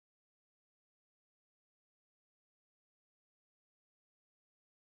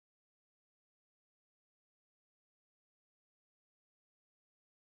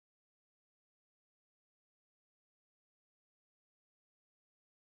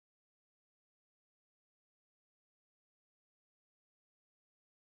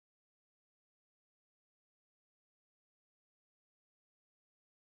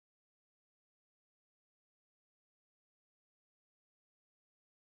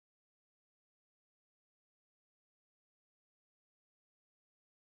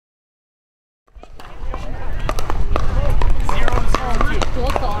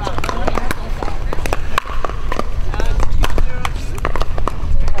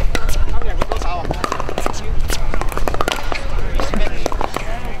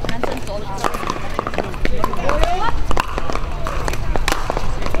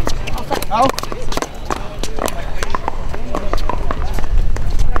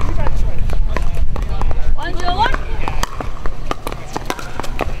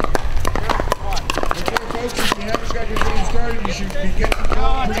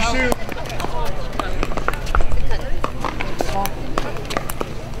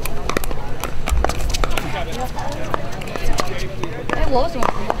我为什么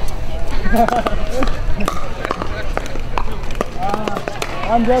不用？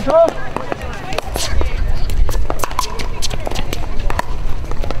按着车。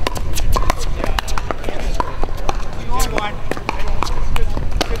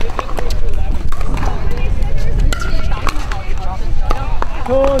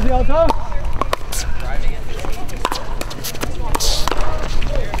 出小车。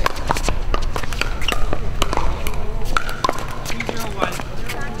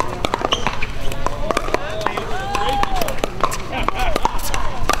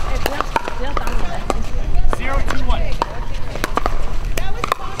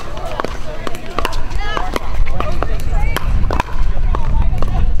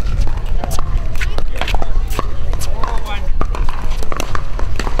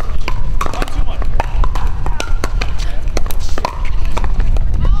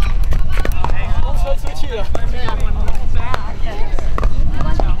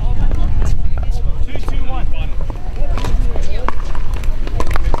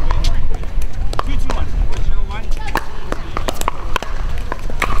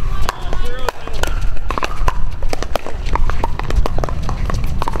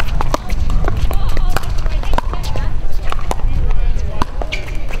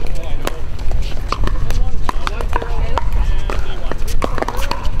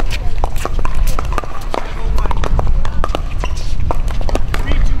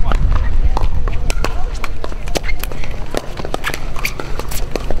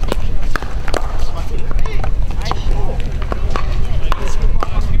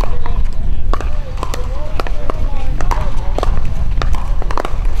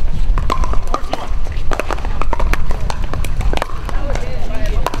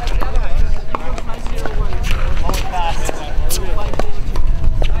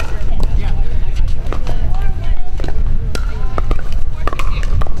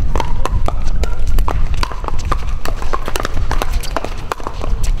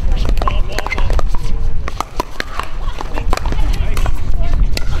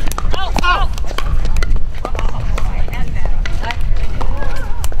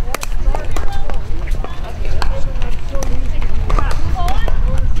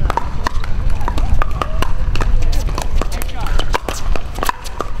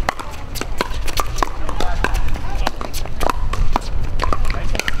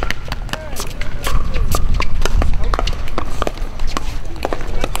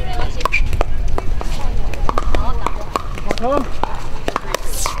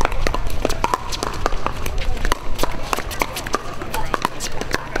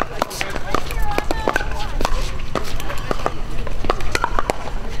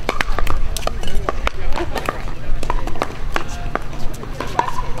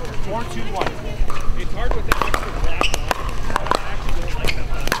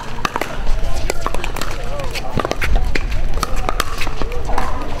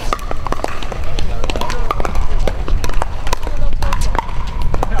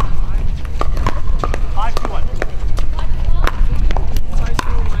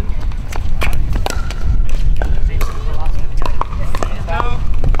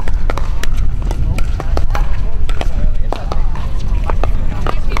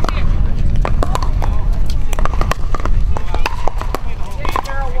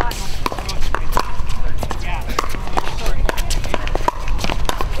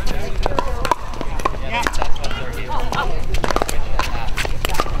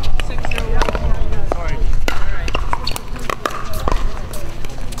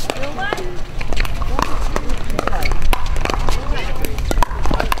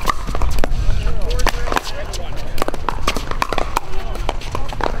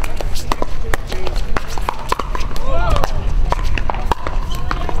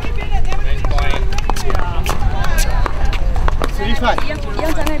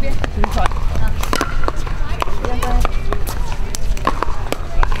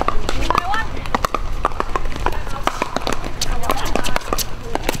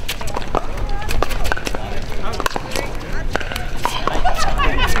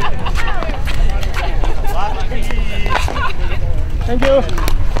Thank you.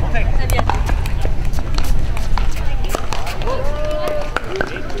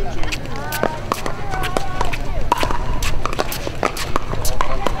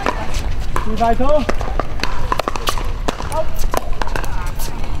 Vài thô.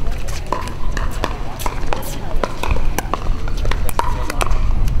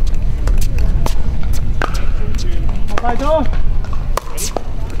 Vài thô.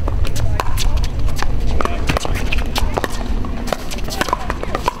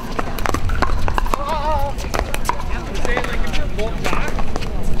 Say like if you're both back.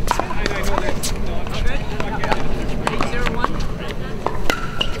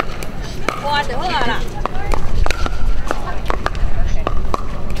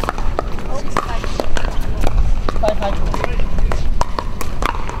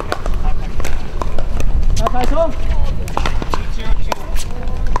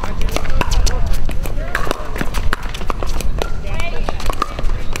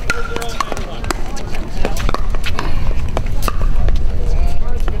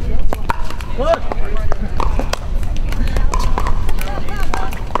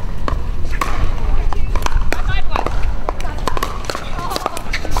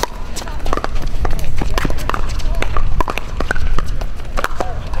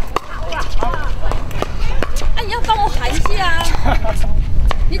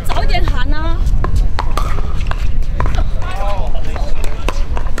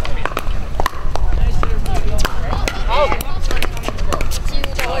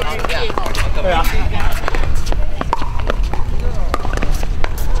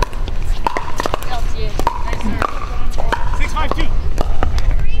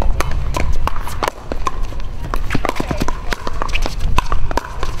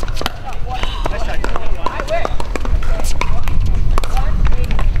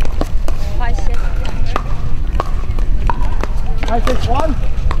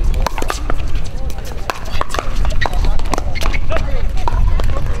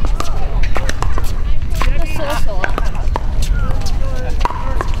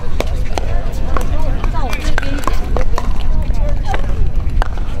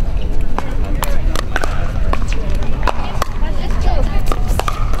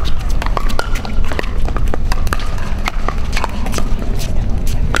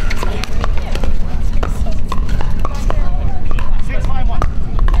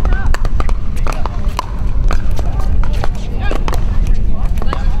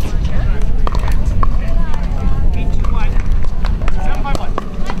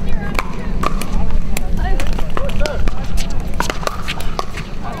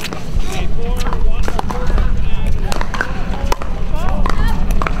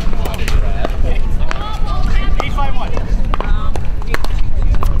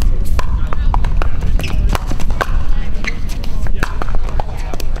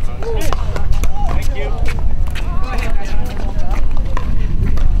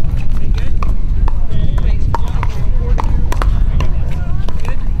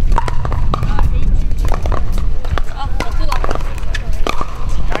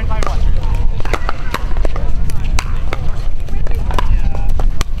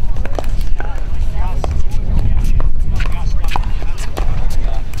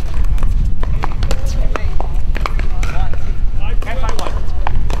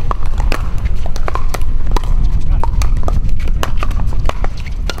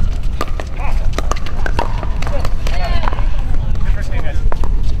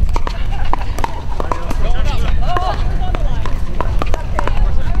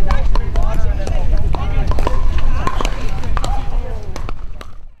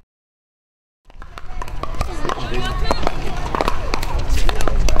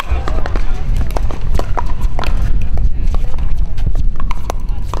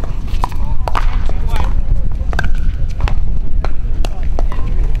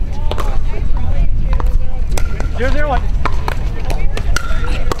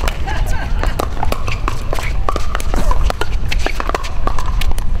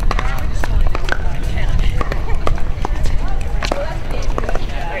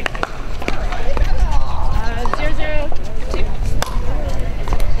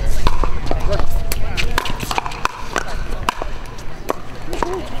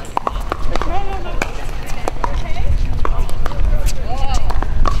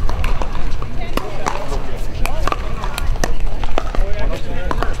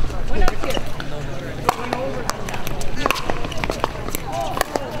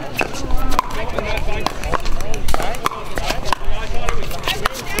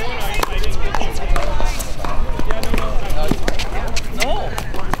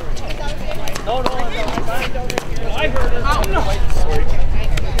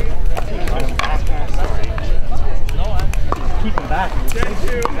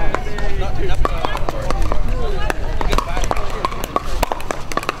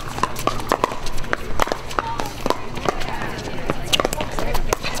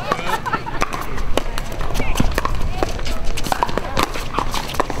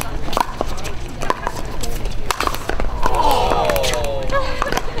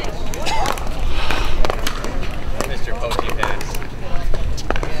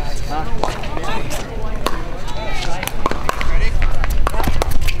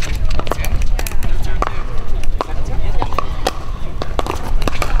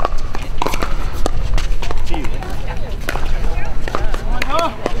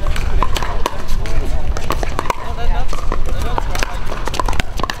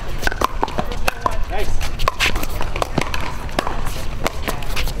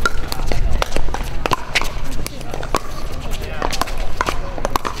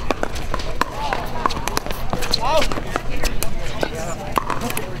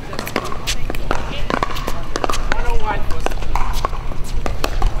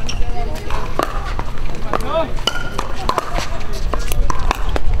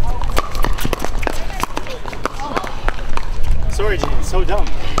 so dumb.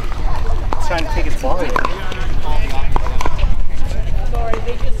 It's trying to take its ball away. Sorry,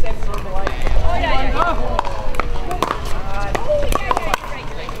 they just said verbalize. Oh, yeah.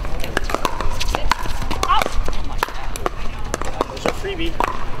 There's a freebie.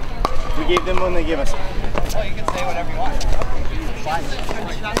 We gave them one, they gave us. Oh, you can say whatever you want.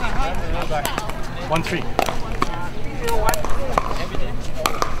 1-3.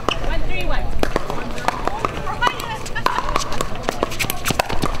 1-3-1.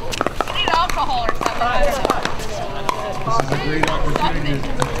 Need alcohol or something. This is a great opportunity to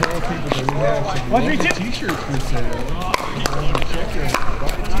tell people that we have some lovely t-shirts for sale. Check it out.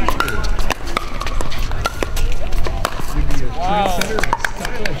 Buy a t-shirt. You'd be a trendsetter and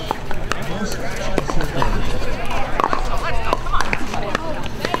stylish. Most fashion circles.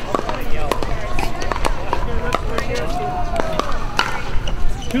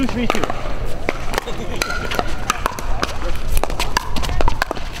 2-3-2.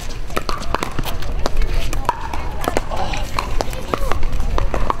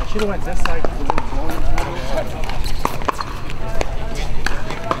 Should have went this side because the wind's blowing into the other side.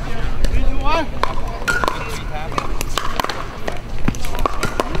 3-2-1.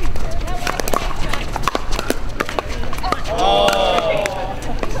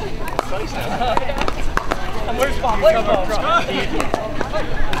 Where's Bob? Where's Bob?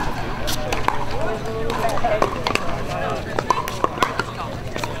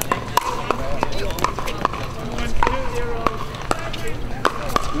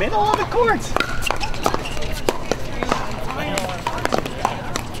 Middle of the court.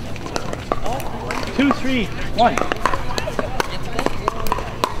 2-3-1.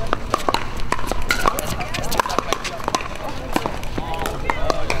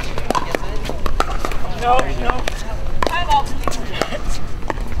 No. Time out.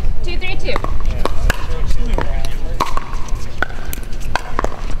 2-3-2.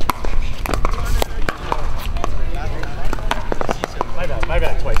 My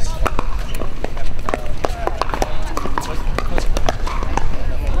bad, twice.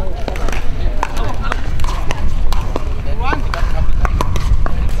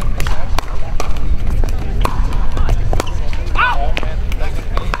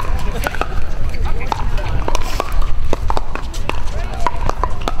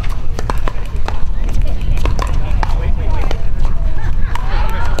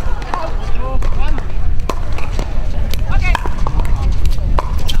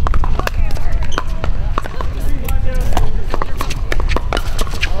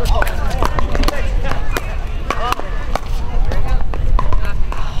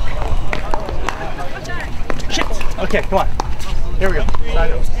 Okay, come on. Here we go.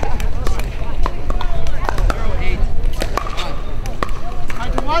 Side over.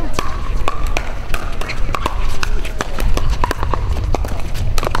 9-1.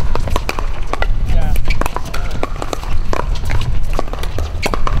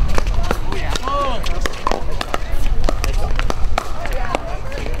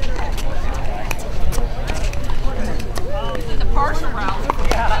 This is a partial round.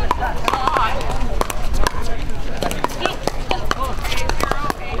 Yeah, let's try this.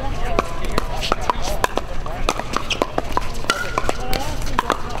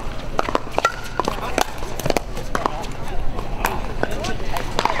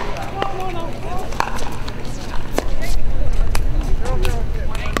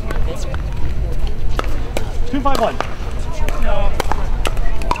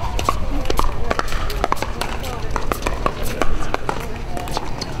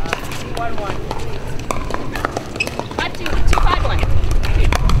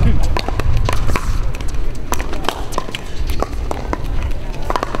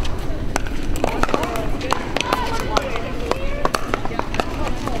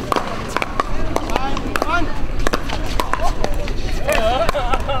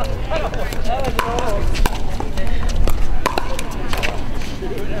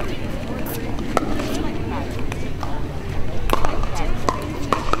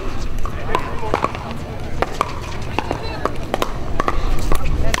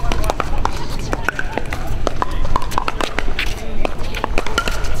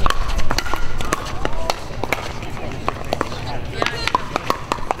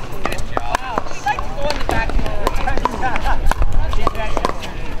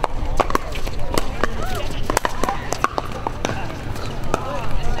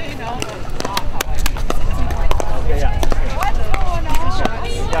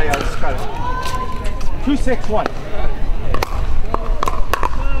 2-6-1.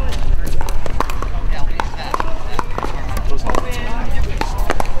 Goes home.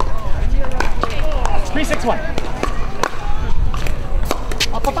 3-6-1.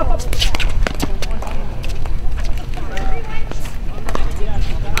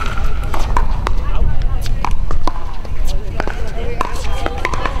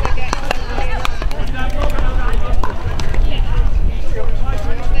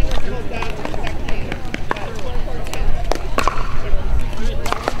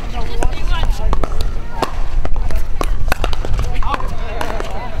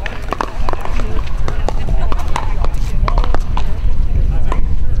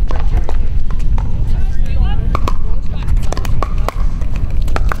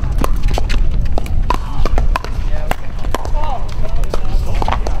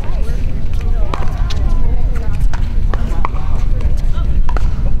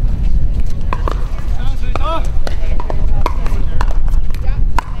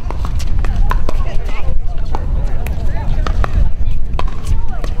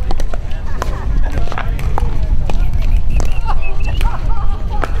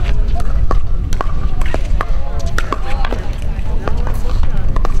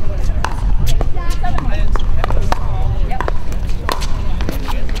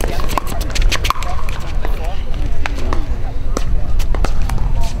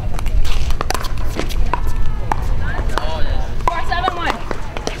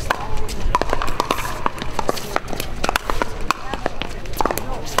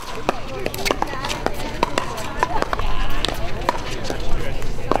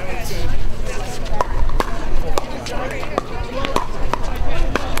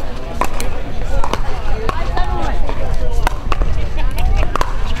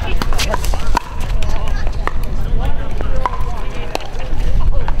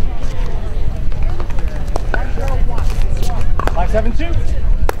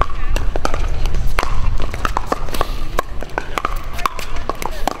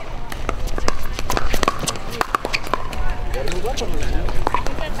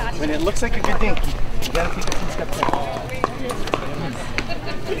 When it looks like a good dink, you gotta take a few steps in.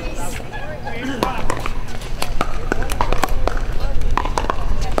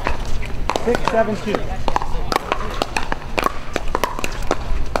 6-7-2.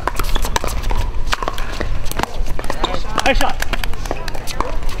 Nice shot.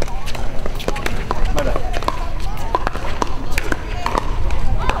 My bad.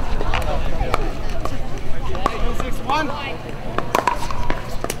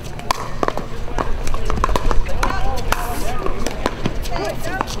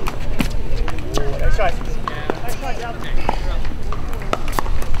 Nice shot.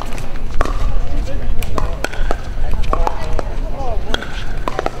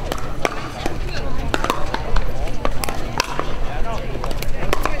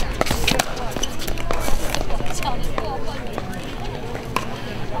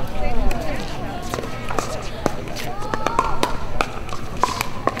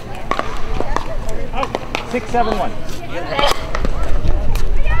 Oh, 6-7-1.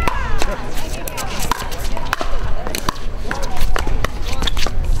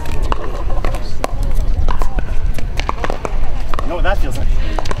 You know what that feels like?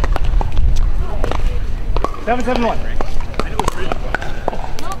 7-7-1.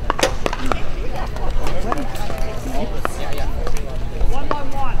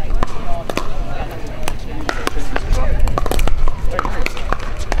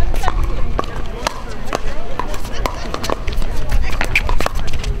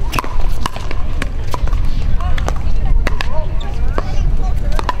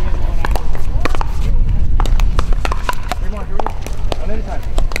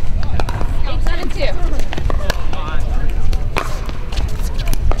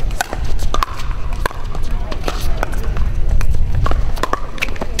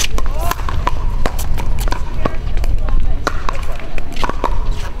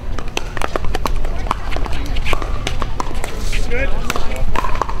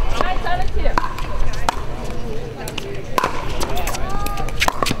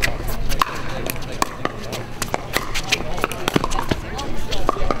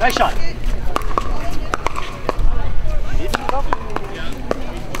 Nice shot.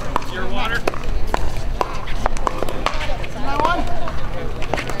 Your water. My one.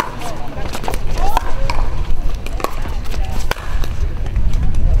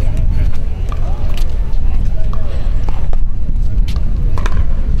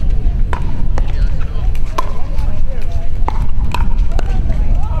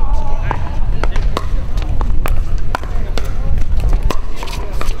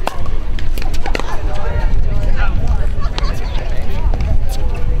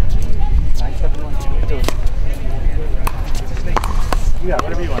 Yeah,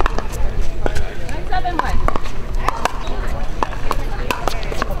 whatever you want. 9-7-1.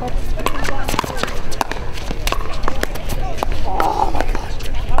 Oh my gosh.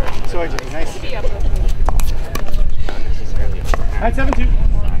 So Jeanine, nice. 9-7-2.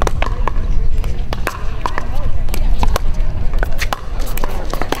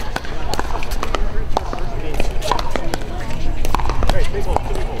 Great, big hole,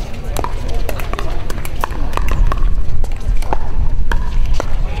 big hole.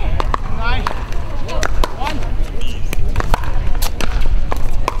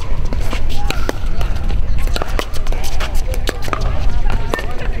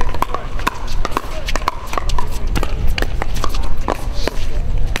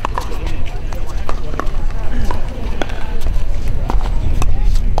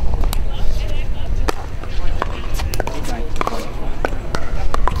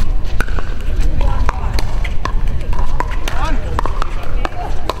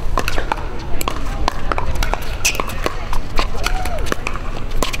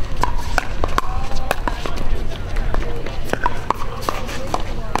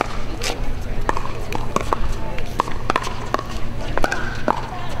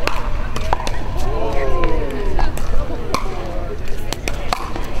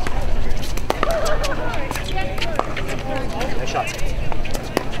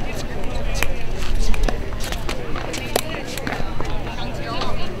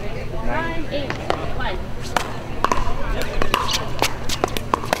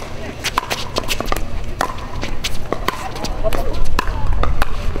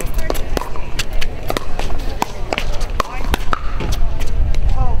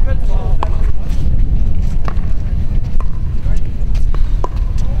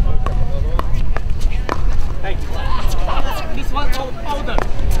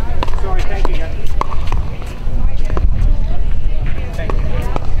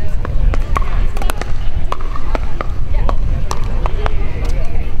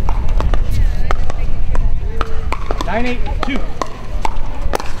 9-8-2.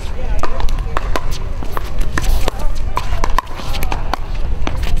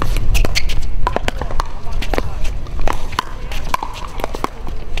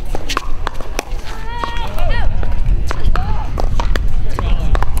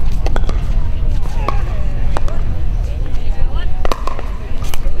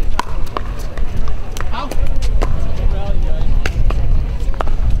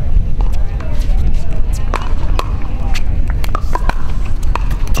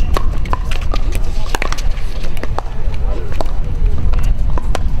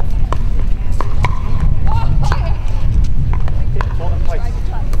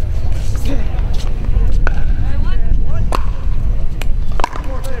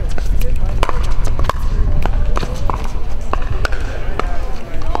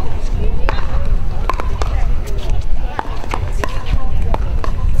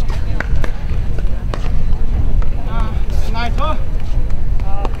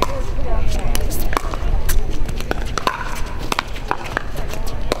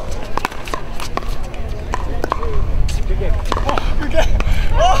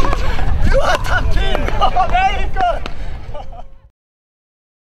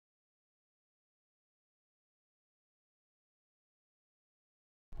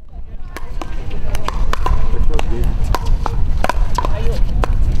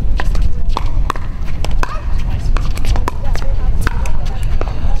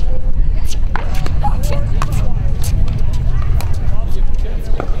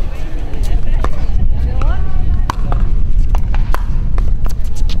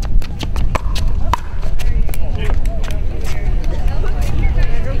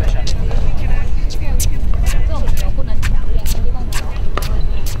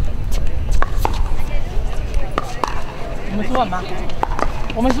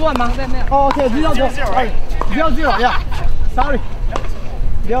我们是1吗？没有。哦 ，OK， 0-0， yeah. Sorry.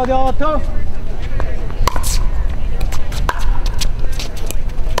 0-2.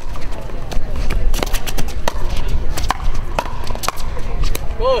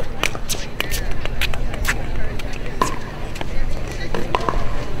 Good.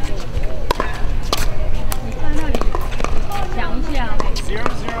 你在那里想一下。0-0-1.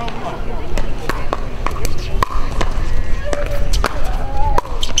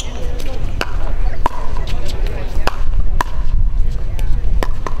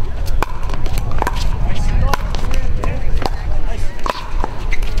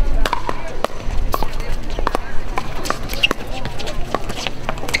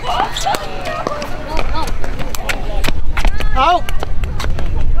 Out.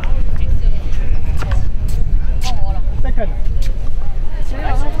 Second.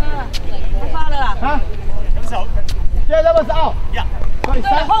 他发了啦。啊 That was out. Yeah, that was out. Yeah. Sorry, 对，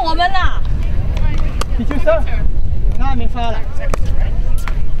换我们啦。 Did you serve? 他还没发了。 Second serve, right?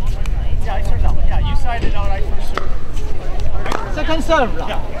 Yeah, I served out. Yeah, you sided out, I first served. Right? Second serve 了。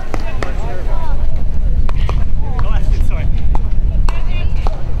 Yeah. No, that's good, sorry. Nice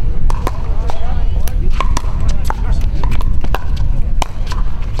rally.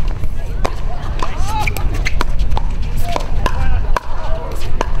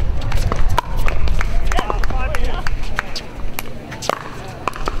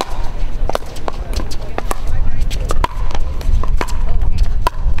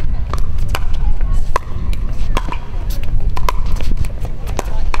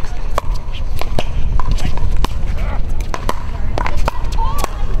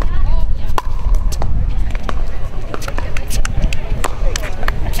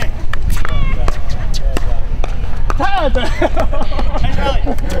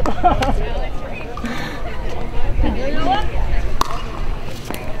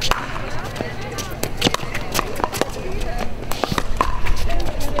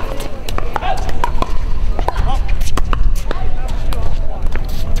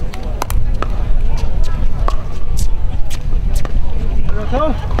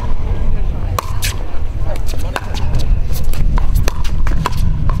 Good.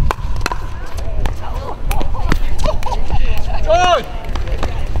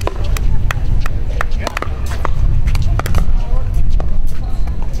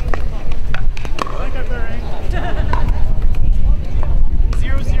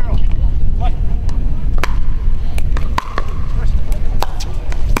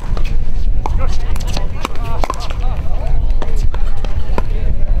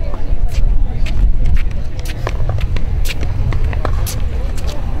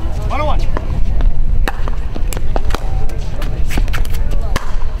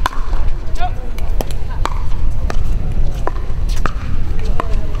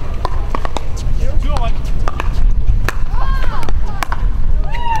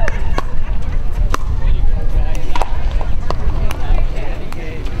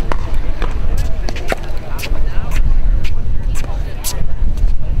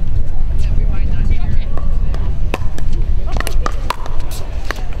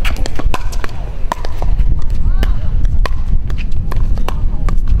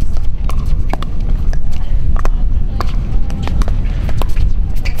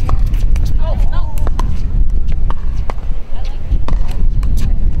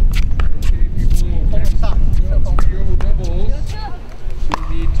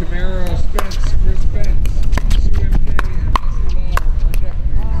 Tamara Spence, Chris Spence, Sue MK, and Leslie Lauer on deck,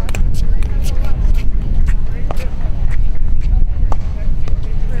 please.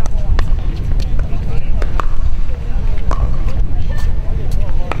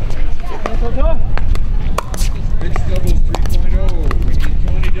 Mixed doubles 3.0. We need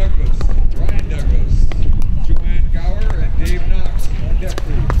Tony Douglas, Ryan Douglas, Joanne Gower, and Dave Knox on deck,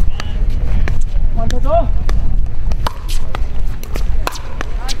 please.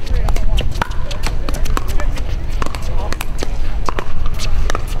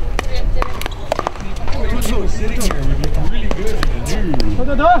 People sitting here would look really good in a new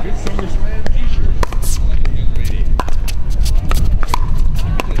good Summer Slam t-shirt. I like the young lady.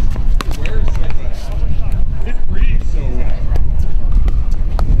 It wears so well. It breathes so well.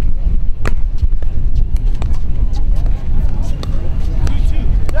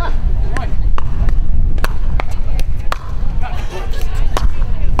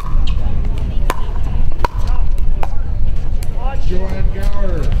 Joanne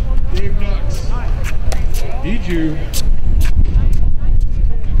Gower, Dave Knox, need you.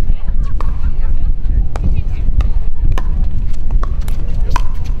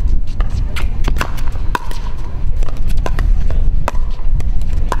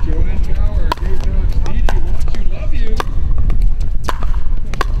 Joanne Gower, Dave Knox, need you, want you, love you.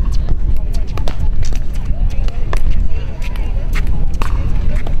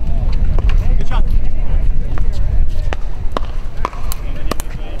 Good shot.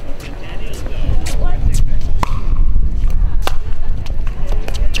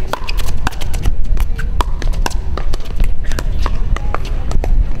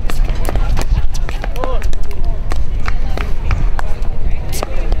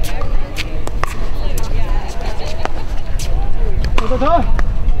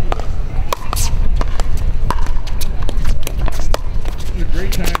 This is a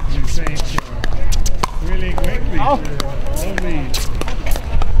great time to do Saints. Really quickly. Lovely.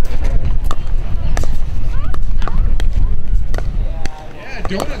 Yeah,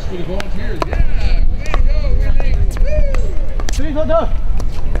 donuts for the volunteers. Yeah, way to go, Willie.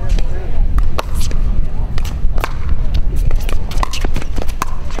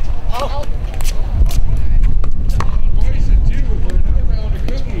 Woo! Voice it too for another round of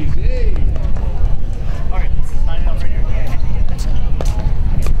cookies. Yay! Alright, sign it up right here.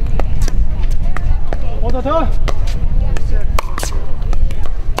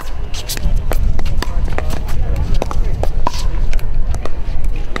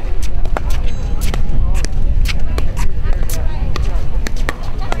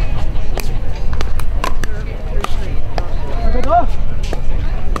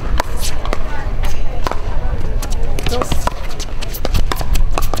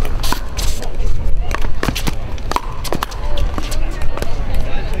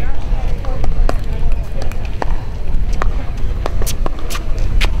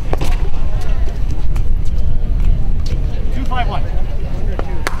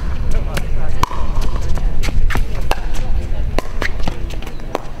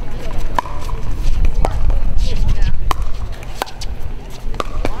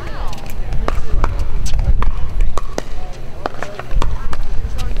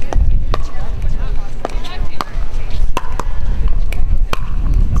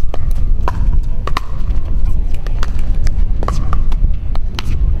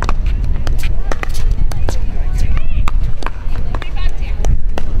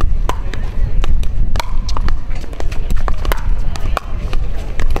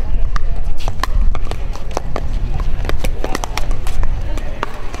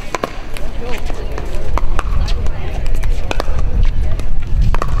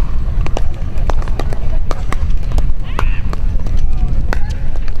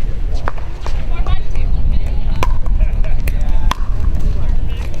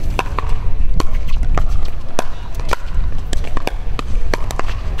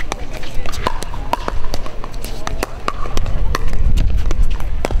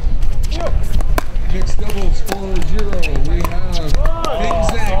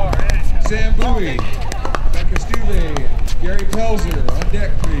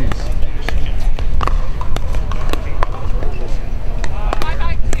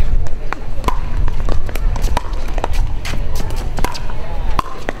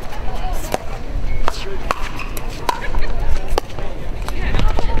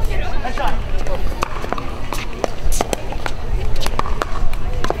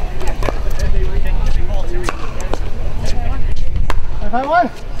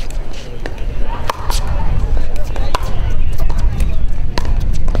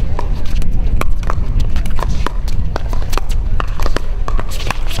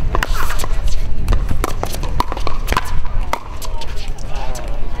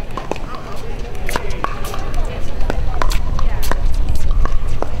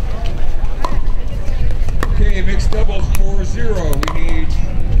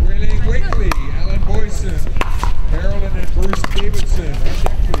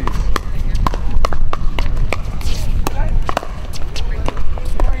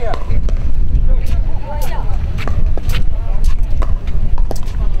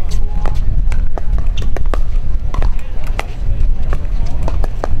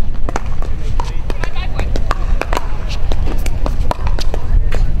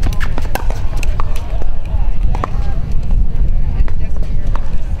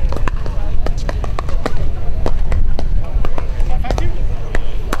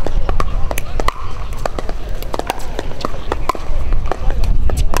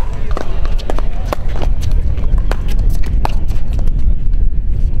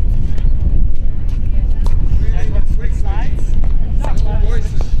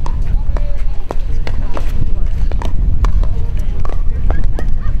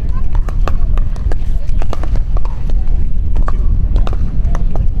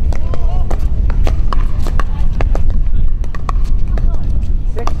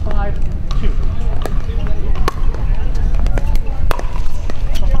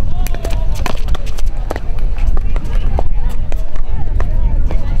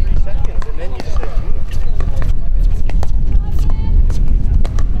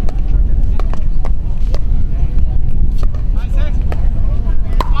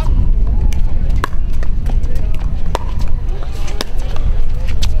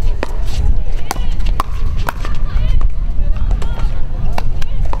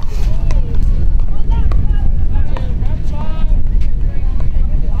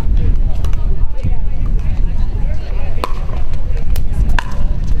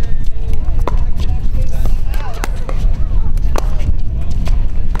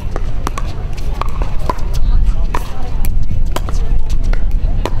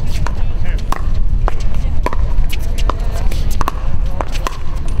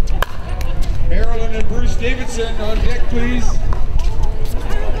 Bruce Davidson on deck, please.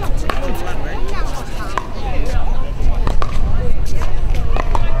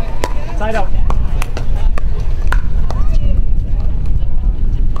 Side out.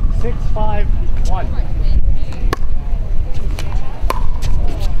 6-5-1.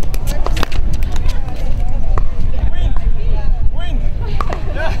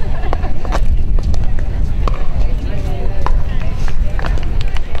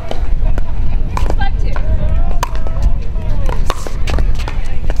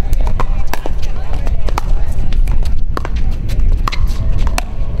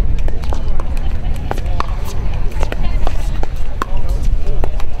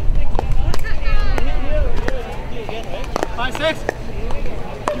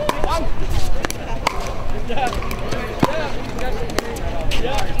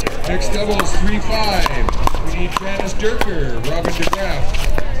 Mixed doubles 3-5. We need Janice Durker, Robin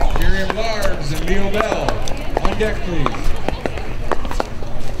DeGraff, Miriam Largs, and Leo Bell. On deck, please.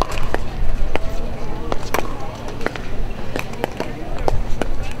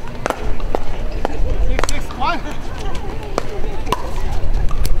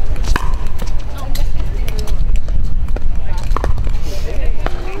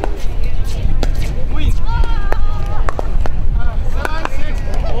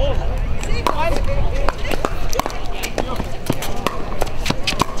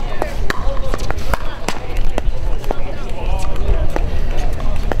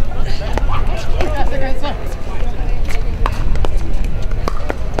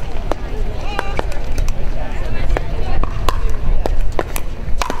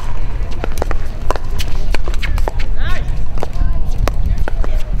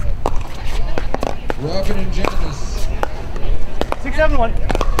 Robin and Janice. 6-7-1.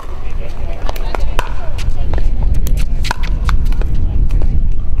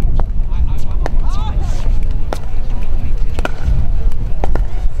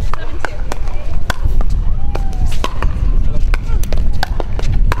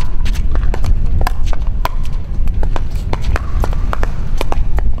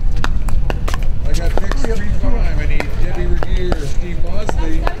 I got mixed 3-5. I need Debbie Regier, Steve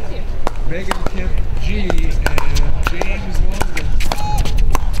Mosley, Megan Kemp G, and James Mosley.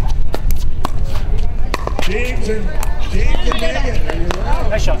 James and Megan, are you around?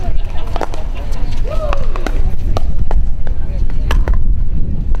 Nice shot.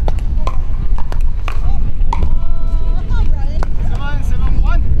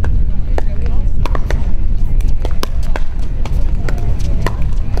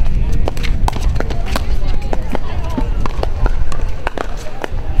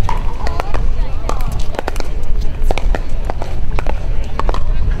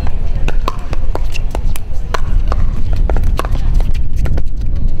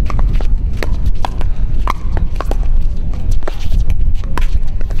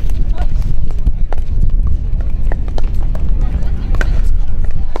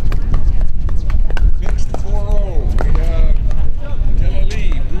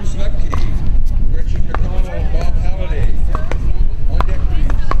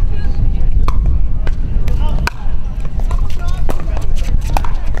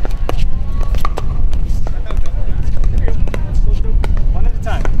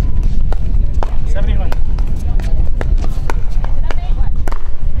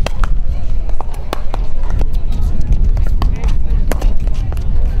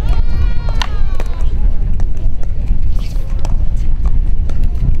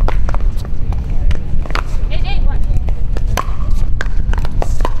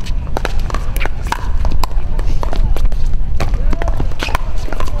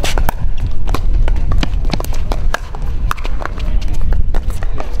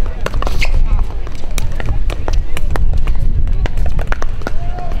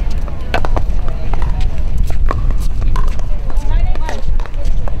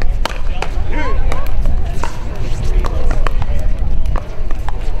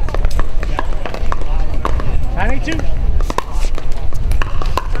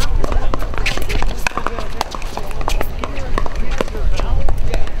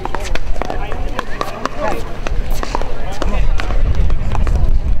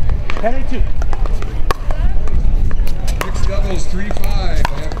 Mixed doubles 3-5. I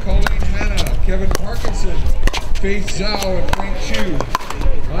have Colleen Hanna, Kevin Parkinson, Faith Zhao, and Frank Chu.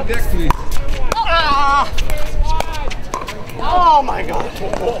 On deck, please. Oh my god.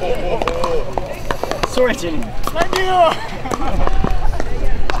 Sorry, Jeanine. Thank you.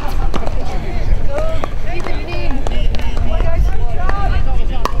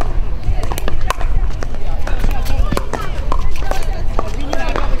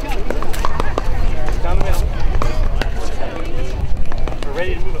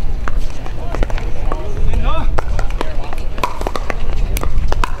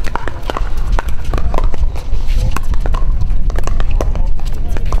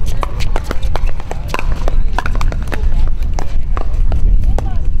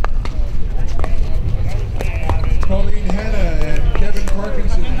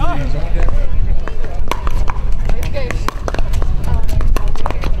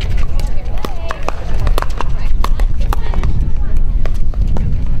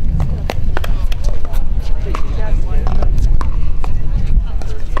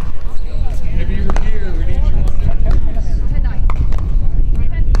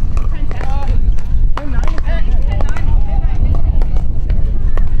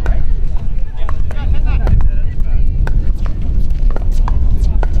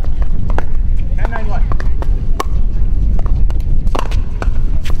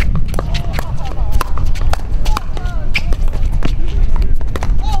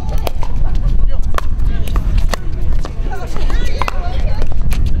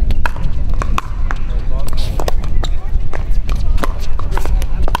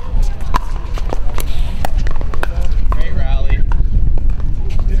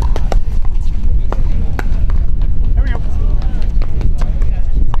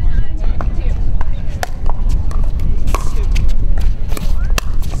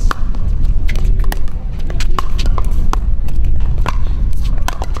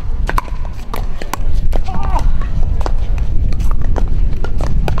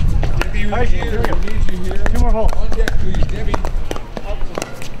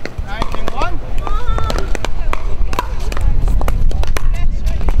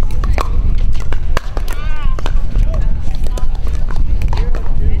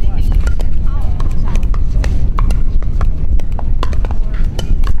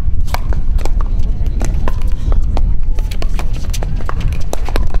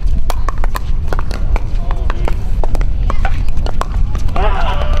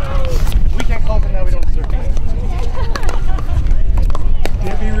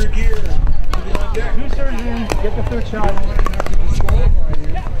 Take a third shot.